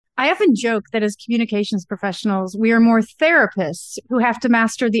I often joke that as communications professionals, we are more therapists who have to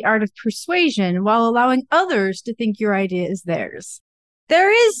master the art of persuasion while allowing others to think your idea is theirs.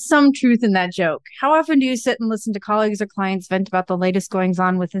 There is some truth in that joke. How often do you sit and listen to colleagues or clients vent about the latest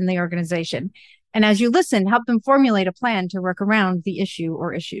goings-on within the organization? And as you listen, help them formulate a plan to work around the issue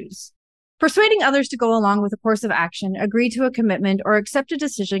or issues. Persuading others to go along with a course of action, agree to a commitment, or accept a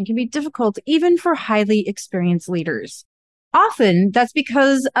decision can be difficult even for highly experienced leaders. Often, that's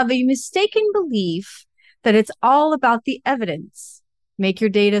because of a mistaken belief that it's all about the evidence. Make your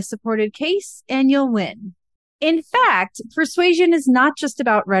data-supported case and you'll win. In fact, persuasion is not just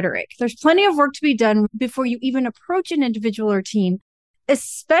about rhetoric. There's plenty of work to be done before you even approach an individual or team,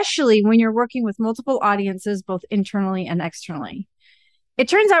 especially when you're working with multiple audiences, both internally and externally. It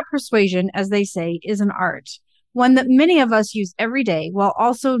turns out persuasion, as they say, is an art, one that many of us use every day while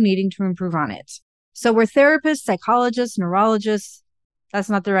also needing to improve on it. So we're therapists, psychologists, neurologists, that's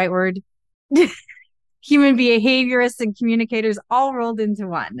not the right word, human behaviorists and communicators all rolled into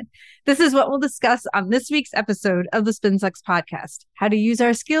one. This is what we'll discuss on this week's episode of the SpinSucks podcast, how to use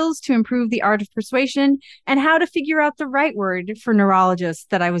our skills to improve the art of persuasion and how to figure out the right word for neurologists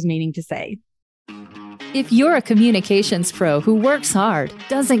that I was meaning to say. If you're a communications pro who works hard,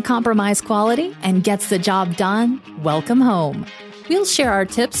 doesn't compromise quality, and gets the job done, welcome home. We'll share our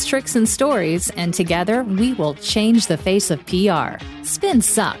tips, tricks, and stories, and together we will change the face of PR. Spin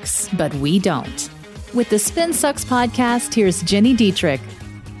sucks, but we don't. With the SpinSucks podcast, here's Gini Dietrich.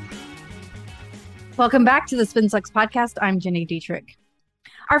 Welcome back to the SpinSucks podcast. I'm Gini Dietrich.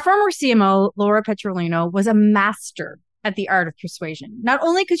 Our former CMO, Laura Petrolino, was a master at the art of persuasion. Not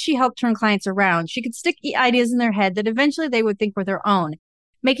only could she help turn clients around, she could stick ideas in their head that eventually they would think were their own,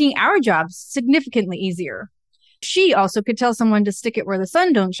 making our jobs significantly easier. She also could tell someone to stick it where the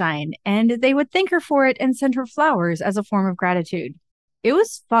sun don't shine, and they would thank her for it and send her flowers as a form of gratitude. It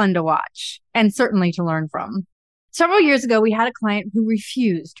was fun to watch, and certainly to learn from. Several years ago, we had a client who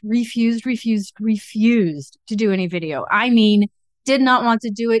refused to do any video. I mean, did not want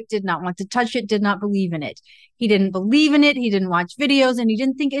to do it, did not want to touch it, did not believe in it. He didn't believe in it, he didn't watch videos, and he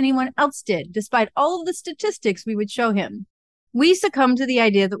didn't think anyone else did, despite all of the statistics we would show him. We succumbed to the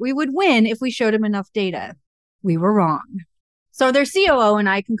idea that we would win if we showed him enough data. We were wrong. So their COO and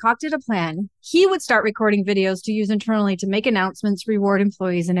I concocted a plan. He would start recording videos to use internally to make announcements, reward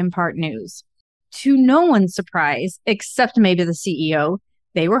employees, and impart news. To no one's surprise, except maybe the CEO,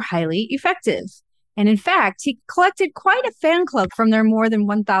 they were highly effective. And in fact, he collected quite a fan club from their more than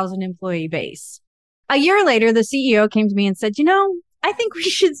 1,000 employee base. A year later, the CEO came to me and said, I think we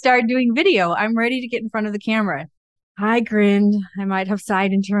should start doing video. I'm ready to get in front of the camera. I grinned. I might have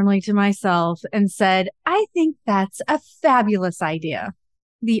sighed internally to myself and said, I think that's a fabulous idea.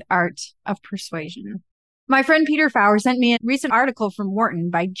 The art of persuasion. My friend Peter Fowler sent me a recent article from Wharton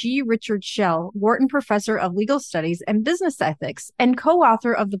by G. Richard Schell, Wharton Professor of Legal Studies and Business Ethics, and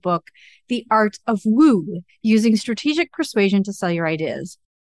co-author of the book, The Art of Woo, Using Strategic Persuasion to Sell Your Ideas.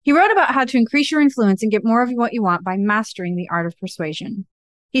 He wrote about how to increase your influence and get more of what you want by mastering the art of persuasion.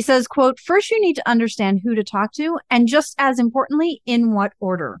 He says, quote, first you need to understand who to talk to, and just as importantly, in what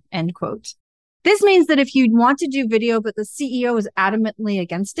order, end quote. This means that if you want to do video, but the CEO is adamantly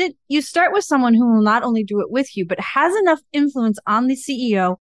against it, you start with someone who will not only do it with you, but has enough influence on the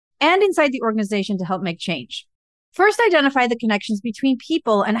CEO and inside the organization to help make change. First, identify the connections between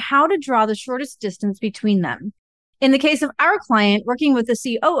people and how to draw the shortest distance between them. In the case of our client, working with the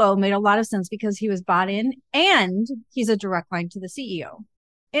COO made a lot of sense because he was bought in and he's a direct line to the CEO.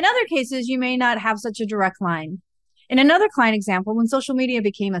 In other cases, you may not have such a direct line. In another client example, when social media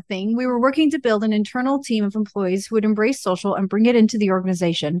became a thing, we were working to build an internal team of employees who would embrace social and bring it into the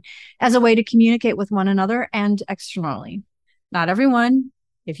organization as a way to communicate with one another and externally. Not everyone,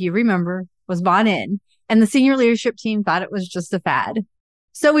 if you remember, was bought in, and the senior leadership team thought it was just a fad.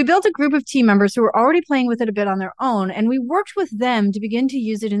 So we built a group of team members who were already playing with it a bit on their own, and we worked with them to begin to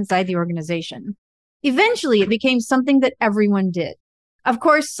use it inside the organization. Eventually, it became something that everyone did. Of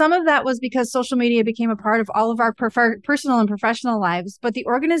course, some of that was because social media became a part of all of our personal and professional lives, but the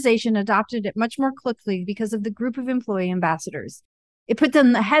organization adopted it much more quickly because of the group of employee ambassadors. It put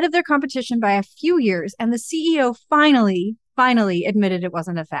them ahead of their competition by a few years, and the CEO finally admitted it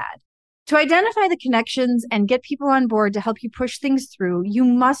wasn't a fad. To identify the connections and get people on board to help you push things through, you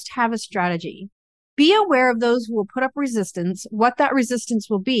must have a strategy. Be aware of those who will put up resistance, what that resistance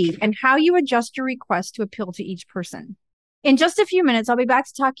will be, and how you adjust your request to appeal to each person. In just a few minutes, I'll be back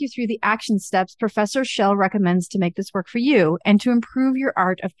to talk you through the action steps Professor Schell recommends to make this work for you and to improve your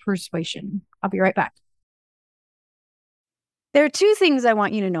art of persuasion. I'll be right back. There are two things I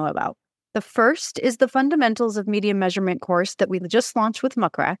want you to know about. The first is the Fundamentals of Media Measurement course that we just launched with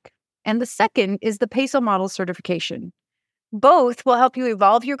Muckrack, and the second is the PESO Model certification. Both will help you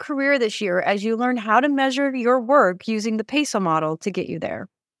evolve your career this year as you learn how to measure your work using the PESO model to get you there.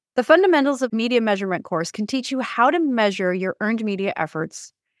 The Fundamentals of Media Measurement course can teach you how to measure your earned media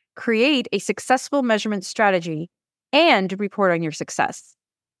efforts, create a successful measurement strategy, and report on your success.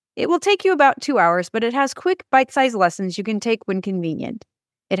 It will take you about 2 hours, but it has quick, bite-sized lessons you can take when convenient.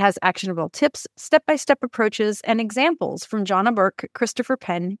 It has actionable tips, step-by-step approaches, and examples from Jonna Burke, Christopher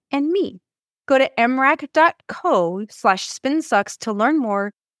Penn, and me. Go to mrac.co/spinsucks to learn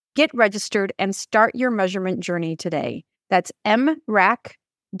more, get registered, and start your measurement journey today. That's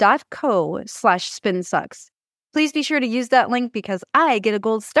mrac.co/spinsucks. Please be sure to use that link because I get a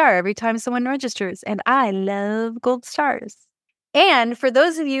gold star every time someone registers, and I love gold stars. And for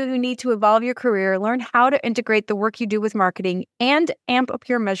those of you who need to evolve your career, learn how to integrate the work you do with marketing and amp up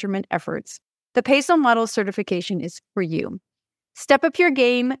your measurement efforts, the PESO Model certification is for you. Step up your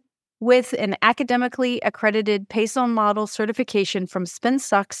game with an academically accredited PESO Model certification from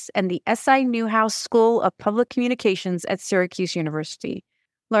SpinSucks and the SI Newhouse School of Public Communications at Syracuse University.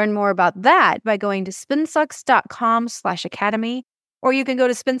 Learn more about that by going to spinsucks.com/academy, or you can go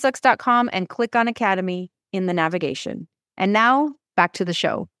to spinsucks.com and click on Academy in the navigation. And now, back to the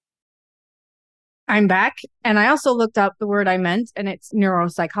show. I'm back, and I also looked up the word I meant, and it's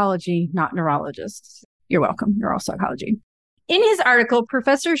neuropsychology, not neurologist. You're welcome, neuropsychology. In his article,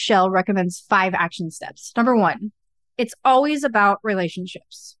 Professor Shell recommends 5 action steps. Number 1, it's always about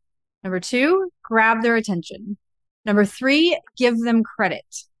relationships. Number 2, grab their attention. Number 3, give them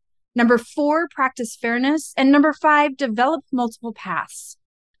credit. Number 4, practice fairness. And number 5, develop multiple paths.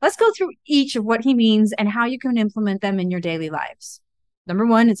 Let's go through each of what he means and how you can implement them in your daily lives. Number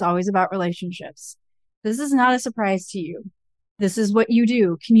 1, it's always about relationships. This is not a surprise to you. This is what you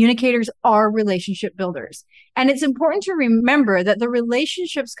do. Communicators are relationship builders. And it's important to remember that the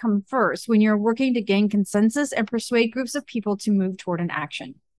relationships come first when you're working to gain consensus and persuade groups of people to move toward an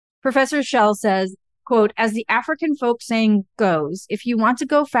action. Professor Shell says, quote, as the African folk saying goes, if you want to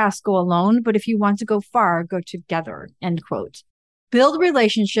go fast, go alone, but if you want to go far, go together, end quote. Build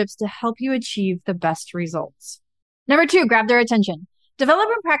relationships to help you achieve the best results. Number 2, grab their attention. Develop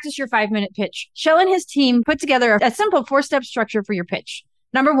and practice your 5-minute pitch. Shell and his team put together a simple 4-step structure for your pitch.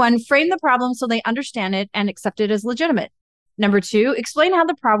 Number 1, frame the problem so they understand it and accept it as legitimate. Number 2, explain how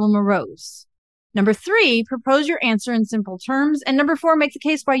the problem arose. Number 3, propose your answer in simple terms. And number 4, make the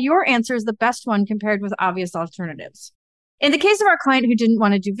case why your answer is the best one compared with obvious alternatives. In the case of our client who didn't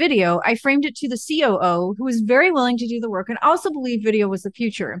want to do video, I framed it to the COO, who was very willing to do the work and also believed video was the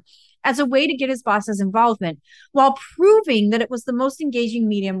future, as a way to get his boss's involvement, while proving that it was the most engaging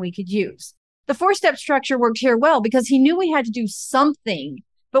medium we could use. The 4-step structure worked here well because he knew we had to do something,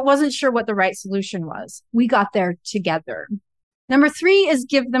 but wasn't sure what the right solution was. We got there together. Number 3 is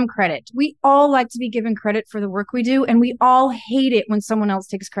give them credit. We all like to be given credit for the work we do, and we all hate it when someone else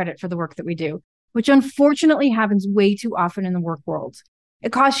takes credit for the work that we do, which unfortunately happens way too often in the work world.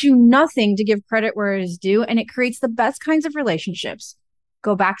 It costs you nothing to give credit where it is due, and it creates the best kinds of relationships.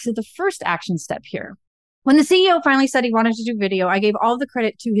 Go back to the first action step here. When the CEO finally said he wanted to do video, I gave all the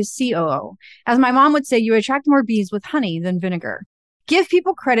credit to his COO. As my mom would say, you attract more bees with honey than vinegar. Give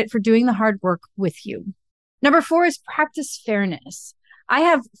people credit for doing the hard work with you. Number 4 is practice fairness. I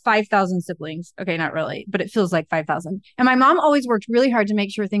have 5,000 siblings. Okay, not really, but it feels like 5,000. And my mom always worked really hard to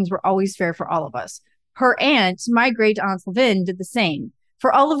make sure things were always fair for all of us. Her aunt, my great aunt Levin, did the same.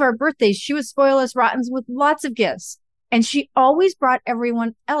 For all of our birthdays, she would spoil us rottens with lots of gifts. And she always brought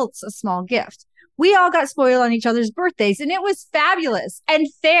everyone else a small gift. We all got spoiled on each other's birthdays, and it was fabulous and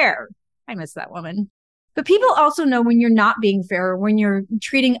fair. I miss that woman. But people also know when you're not being fair or when you're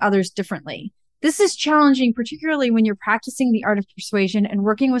treating others differently. This is challenging, particularly when you're practicing the art of persuasion and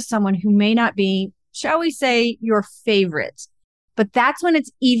working with someone who may not be, shall we say, your favorite. But that's when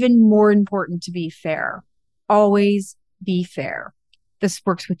it's even more important to be fair. Always be fair. This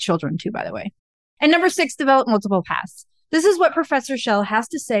works with children too, by the way. And number 6, develop multiple paths. This is what Professor Shell has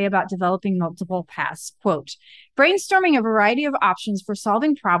to say about developing multiple paths. Quote, brainstorming a variety of options for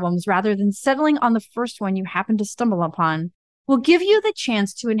solving problems rather than settling on the first one you happen to stumble upon will give you the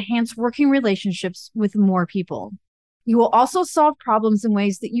chance to enhance working relationships with more people. You will also solve problems in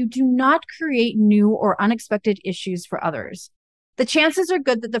ways that you do not create new or unexpected issues for others. The chances are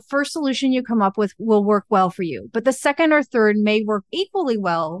good that the first solution you come up with will work well for you, but the second or third may work equally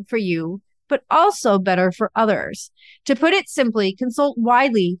well for you, but also better for others. To put it simply, consult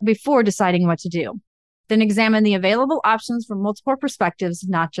widely before deciding what to do. Then examine the available options from multiple perspectives,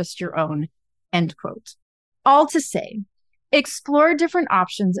 not just your own. End quote. All to say, Explore different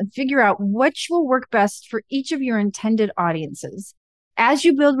options and figure out which will work best for each of your intended audiences. As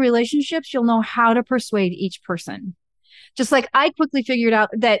you build relationships, you'll know how to persuade each person. Just like I quickly figured out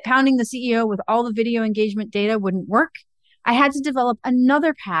that pounding the CEO with all the video engagement data wouldn't work, I had to develop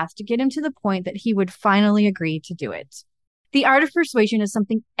another path to get him to the point that he would finally agree to do it. The art of persuasion is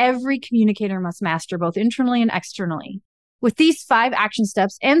something every communicator must master, both internally and externally. With these 5 action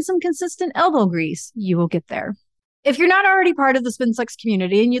steps and some consistent elbow grease, you will get there. If you're not already part of the SpinSucks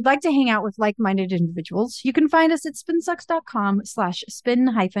community and you'd like to hang out with like-minded individuals, you can find us at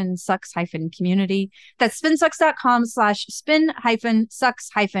spinsucks.com/spin-sucks-community. That's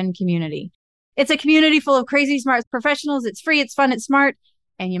spinsucks.com/spin-sucks-community. It's a community full of crazy smart professionals. It's free, it's fun, it's smart,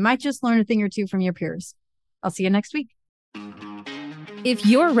 and you might just learn a thing or two from your peers. I'll see you next week. If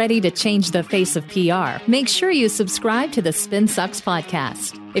you're ready to change the face of PR, make sure you subscribe to the SpinSucks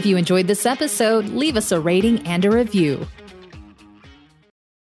podcast. If you enjoyed this episode, leave us a rating and a review.